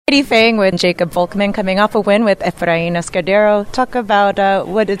exciting thing with Jacob Volkman coming off a win with Efrain Escudero. Talk about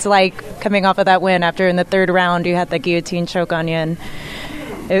what it's like coming off of that win after in the third round you had the guillotine choke on you. And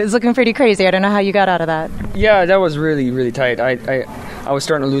it was looking pretty crazy. I don't know how you got out of that. Yeah, that was really, really tight. I was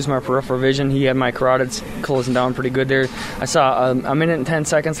starting to lose my peripheral vision. He had my carotids closing down pretty good there. I saw a minute and 10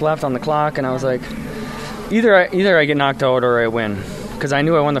 seconds left on the clock, and I was like, either I get knocked out or I win. Because I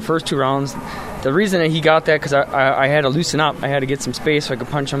knew I won the first 2 rounds. The reason that he got that, because I had to loosen up. I had to get some space so I could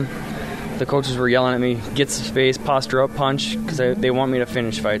punch him. The coaches were yelling at me, get some space, posture up, punch, because they want me to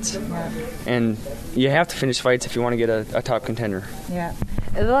finish fights. Yeah. And you have to finish fights if you want to get a top contender. Yeah.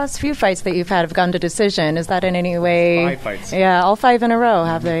 The last few fights that you've had have gone to decision. Is that in any way? 5 fights. Yeah, all 5 in a row,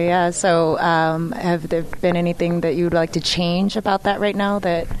 have they? Yeah. So have there been anything that you would like to change about that right now?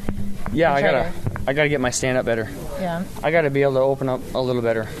 Yeah, I gotta get my stand-up better. Yeah. I gotta be able to open up a little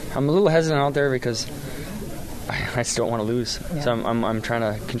better. I'm a little hesitant out there because I still don't want to lose. Yeah. So I'm trying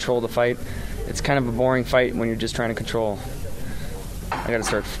to control the fight. It's kind of a boring fight when you're just trying to control. I got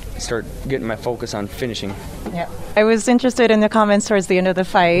to start getting my focus on finishing. Yeah. I was interested in the comments towards the end of the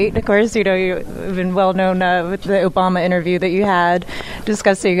fight. Of course, you've been well known with the Obama interview that you had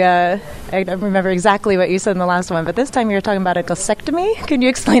discussing, I don't remember exactly what you said in the last one, but this time you were talking about a glossectomy. Can you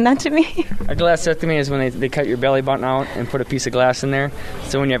explain that to me? A glossectomy is when they cut your belly button out and put a piece of glass in there.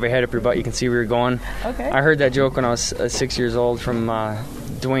 So when you have your head up your butt, you can see where you're going. Okay. I heard that joke when I was 6 years old from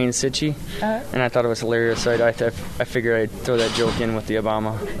Dwayne Sitchie, and I thought it was hilarious, so I figured I'd throw that joke in with the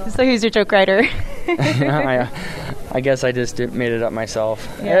Obama. So who's your joke writer? I guess I just made it up myself.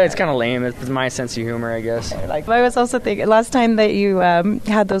 Yeah. It's kind of lame. It's my sense of humor, I guess. I was also thinking, last time that you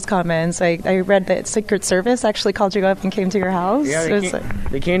had those comments, I read that Secret Service actually called you up and came to your house. Yeah,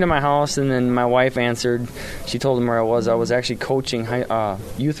 they came to my house, and then my wife answered. She told them where I was. I was actually coaching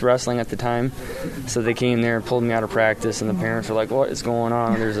youth wrestling at the time, so they came there and pulled me out of practice, and the parents were like, what is going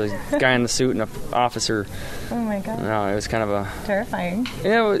on? There's a guy in the suit and an officer. Oh, my God. No, it was kind of terrifying.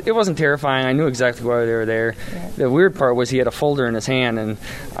 Yeah, it wasn't terrifying. I knew exactly why they were there. Yeah. The weird part was he had a folder in his hand, and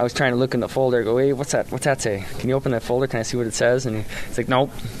I was trying to look in the folder. I go, hey, what's that say? Can you open that folder? Can I see what it says? And he's like, nope.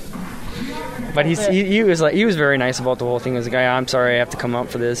 But he was very nice about the whole thing. He was like, I'm sorry I have to come up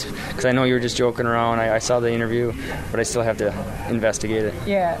for this because I know you were just joking around. I saw the interview, but I still have to investigate it.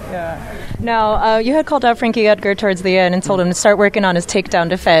 Yeah. Now, you had called out Frankie Edgar towards the end and told him to start working on his takedown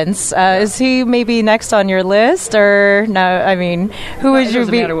defense. Is he maybe next on your list, or no? I mean, who would you be? It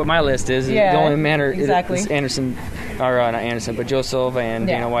doesn't matter what my list is. Yeah, the only matter exactly. is Anderson, or not Anderson, but Joe Silva and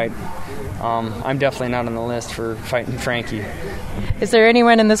Dana White. I'm definitely not on the list for fighting Frankie. Is there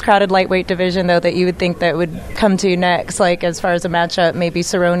anyone in this crowded lightweight division, though, that you would think that would come to you next, like as far as a matchup, maybe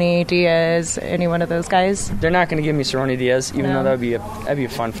Cerrone, Diaz, any one of those guys? They're not going to give me Cerrone Diaz, even though that'd be a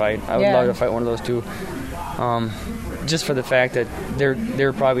fun fight. I would love to fight one of those two, just for the fact that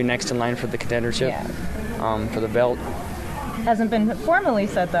they're probably next in line for the contendership, for the belt. Hasn't been formally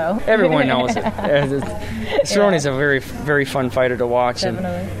said, though. Everyone knows it. Cerrone's a very, very fun fighter to watch.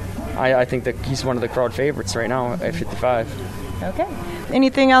 Definitely. And I think that he's one of the crowd favorites right now at 55. Okay.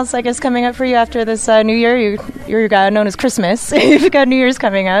 Anything else, I guess, coming up for you after this New Year? You're known as Christmas. You've got New Year's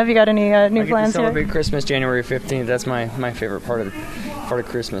coming up. You got any new plans here? I celebrate Christmas January 15th. That's my favorite part of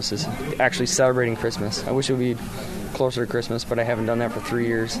Christmas is actually celebrating Christmas. I wish it would be closer to Christmas, but I haven't done that for 3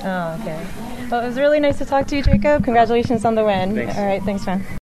 years. Oh, okay. Well, it was really nice to talk to you, Jacob. Congratulations on the win. Thanks. All right, thanks, man.